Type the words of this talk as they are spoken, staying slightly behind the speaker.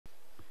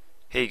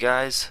Hey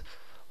guys,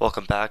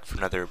 welcome back for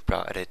another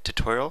BrowEdit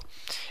tutorial.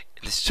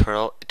 In this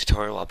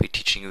tutorial I'll be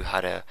teaching you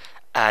how to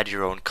add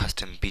your own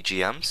custom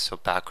BGMs, so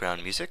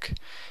background music,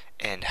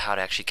 and how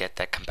to actually get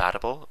that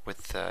compatible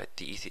with the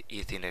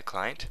eAthena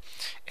client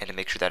and to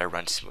make sure that it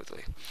runs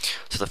smoothly.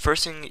 So the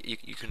first thing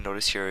you can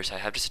notice here is I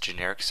have just a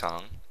generic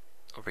song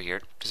over here.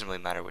 It doesn't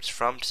really matter what it's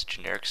from, just a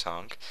generic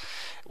song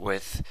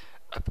with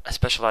a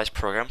specialized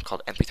program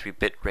called MP3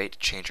 bitrate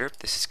changer.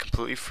 This is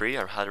completely free.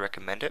 I highly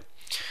recommend it.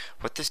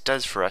 What this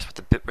does for us, what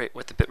the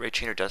bitrate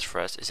changer does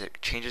for us, is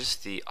it changes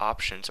the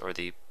options or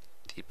the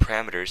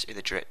parameters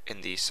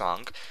in the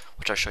song,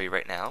 which I'll show you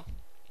right now.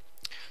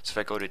 So if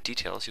I go to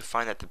details, you'll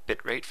find that the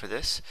bitrate for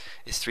this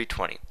is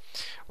 320.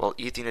 Well,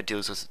 eAthena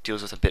deals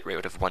with a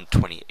bitrate of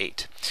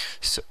 128.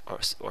 So,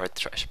 or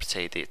I should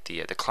say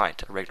the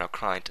client, a Ragnarok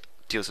client,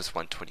 deals with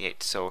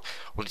 128. So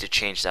we'll need to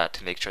change that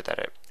to make sure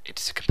that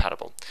it's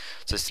compatible.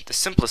 So the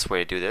simplest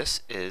way to do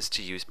this is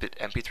to use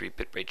MP3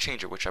 bitrate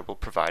changer, which I will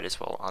provide as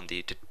well on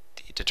the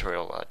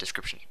tutorial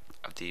description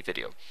of the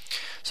video.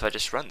 So I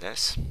just run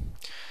this.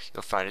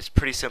 You'll find it's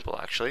pretty simple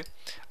actually.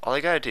 All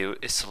I gotta do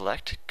is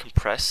select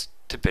compress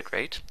to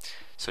bitrate,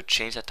 so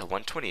change that to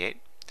 128,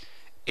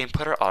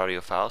 input our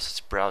audio files, let's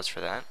browse for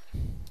that,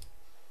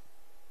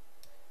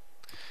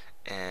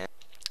 and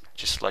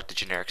just select the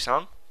generic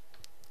song.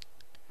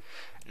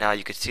 Now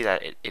you can see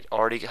that it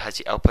already has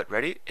the output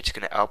ready. It's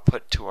going to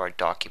output to our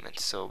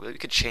documents, so we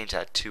could change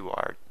that to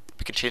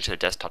the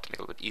desktop to make it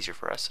a little bit easier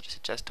for us. So just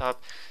hit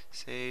desktop,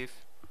 save.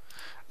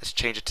 Let's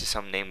change it to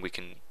some name we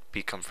can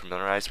become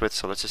familiarized with.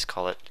 So let's just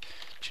call it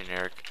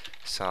generic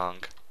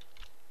song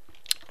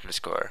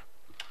underscore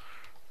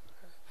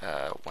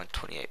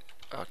 128.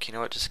 Okay, you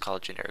know what? Just call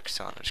it generic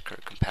song underscore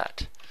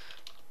compat.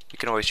 You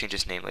can always change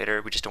this name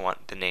later. We just don't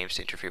want the names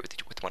to interfere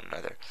with one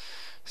another.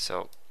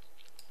 So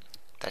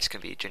that's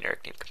going to be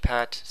generic name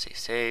compat. Say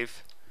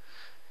save,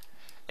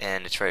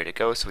 and it's ready to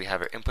go. So we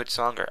have our input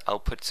song, our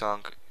output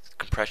song.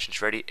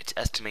 Compression's ready. It's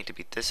estimated to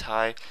be this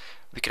high.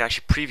 We can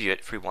actually preview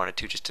it if we wanted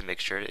to, just to make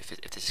sure if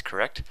this is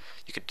correct.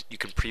 You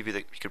can preview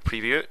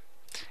it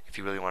if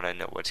you really want to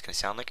know what it's going to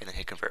sound like, and then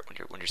hit convert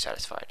when you're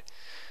satisfied.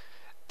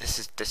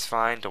 This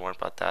fine. Don't worry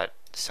about that.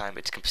 This time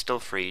it's still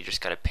free. You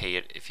just gotta pay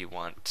it if you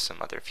want some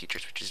other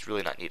features, which is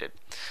really not needed.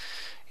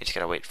 You just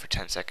gotta wait for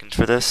 10 seconds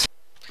for this.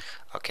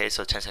 Okay,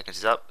 so 10 seconds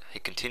is up.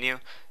 Hit continue.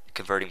 The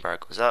converting bar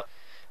goes up.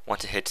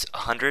 Once it hits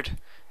 100,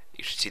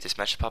 you should see this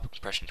message pop up: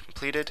 compression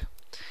completed.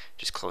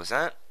 Just close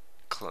that.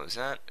 Close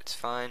that. It's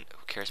fine.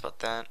 Who cares about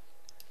that?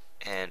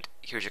 And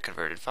here's your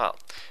converted file.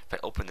 If I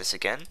open this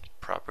again,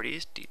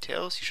 properties,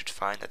 details, you should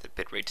find that the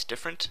bitrate's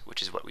different,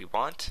 which is what we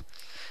want,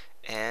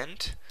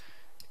 and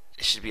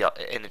it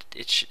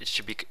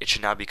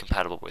should now be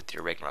compatible with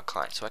your Ragnarok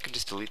client. So I can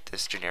just delete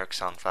this generic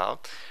song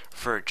file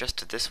for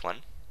just this one.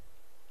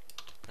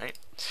 Right?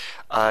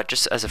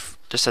 Just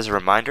as a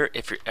reminder,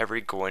 if you're ever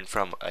going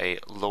from a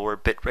lower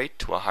bitrate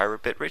to a higher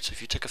bitrate, so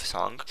if you took a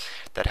song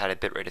that had a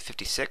bitrate of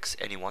 56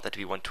 and you want that to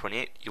be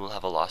 128, you will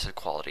have a loss of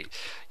quality.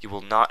 You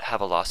will not have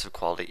a loss of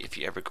quality if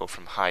you ever go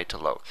from high to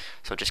low.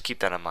 So just keep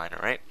that in mind,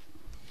 alright?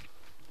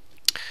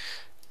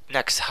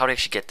 Next, how to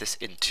actually get this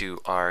into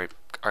our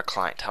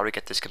client. How to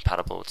get this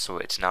compatible so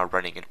it's now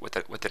running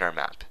within our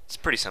map. It's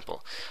pretty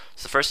simple.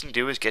 So the first thing to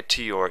do is get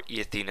to your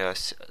eAthena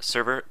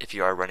server if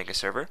you are running a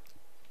server,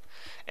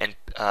 and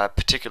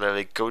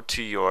particularly go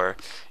to your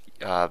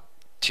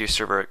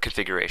server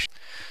configuration.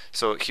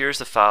 So here's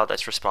the file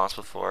that's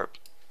responsible for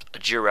a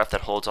GRF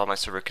that holds all my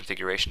server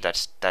configuration.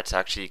 That's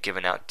actually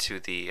given out to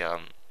the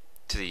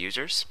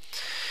users.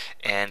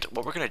 And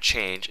what we're going to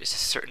change is a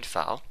certain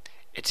file.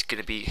 It's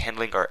going to be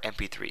handling our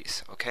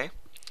MP3s. Okay.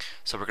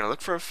 So we're going to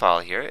look for a file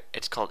here.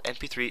 It's called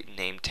MP3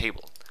 name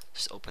table.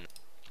 Just open it,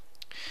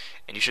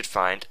 and you should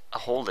find a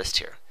whole list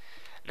here.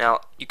 Now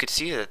you could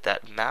see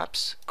that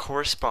maps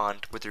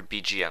correspond with their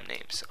BGM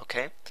names.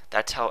 Okay,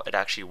 that's how it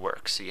actually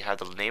works. So you have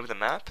the name of the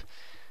map,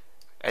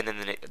 and then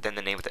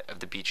the name of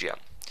the BGM.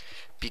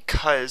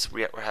 Because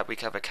we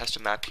have a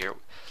custom map here.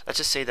 Let's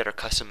just say that our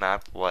custom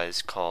map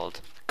was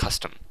called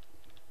custom.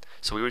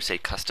 So we would say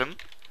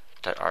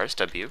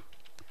custom.rsw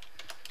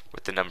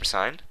with the number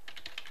sign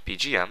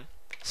BGM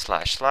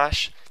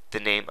 / the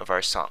name of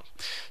our song.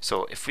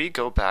 So if we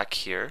go back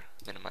here,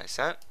 minimize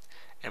that,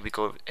 and we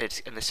go,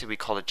 and let's say we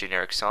call it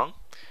generic song,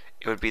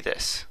 it would be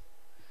this.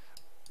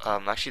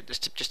 Actually,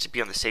 just to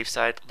be on the safe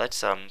side,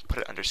 let's put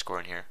an underscore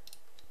in here,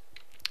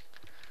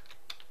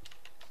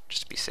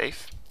 just to be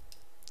safe.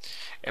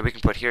 And we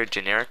can put here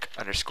generic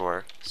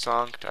underscore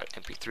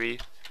song.mp3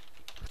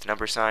 with the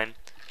number sign,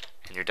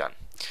 and you're done.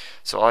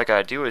 So all I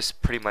gotta do is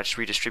pretty much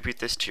redistribute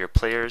this to your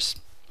players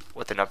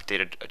with an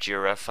updated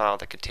GRF file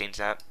that contains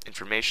that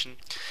information,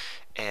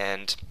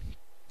 and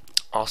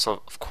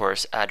also of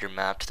course add your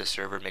map to the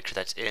server, make sure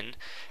that's in,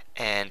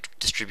 and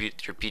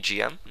distribute your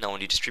BGM. Now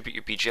when you distribute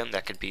your BGM,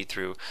 that could be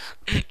through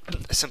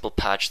a simple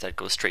patch that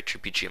goes straight to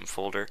your BGM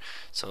folder,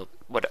 so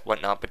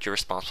whatnot, but you're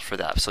responsible for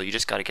that. So you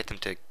just got to get them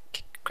to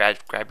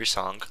grab your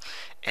song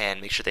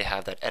and make sure they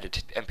have that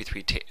edited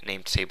MP3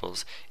 named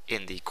tables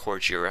in the core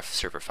GRF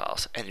server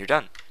files, and you're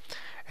done.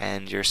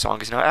 and your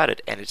song is now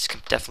added, and it's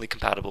definitely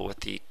compatible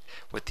with the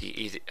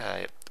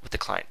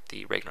client,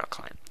 the Ragnarok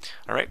client.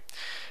 All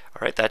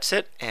right, that's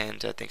it, and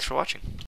thanks for watching.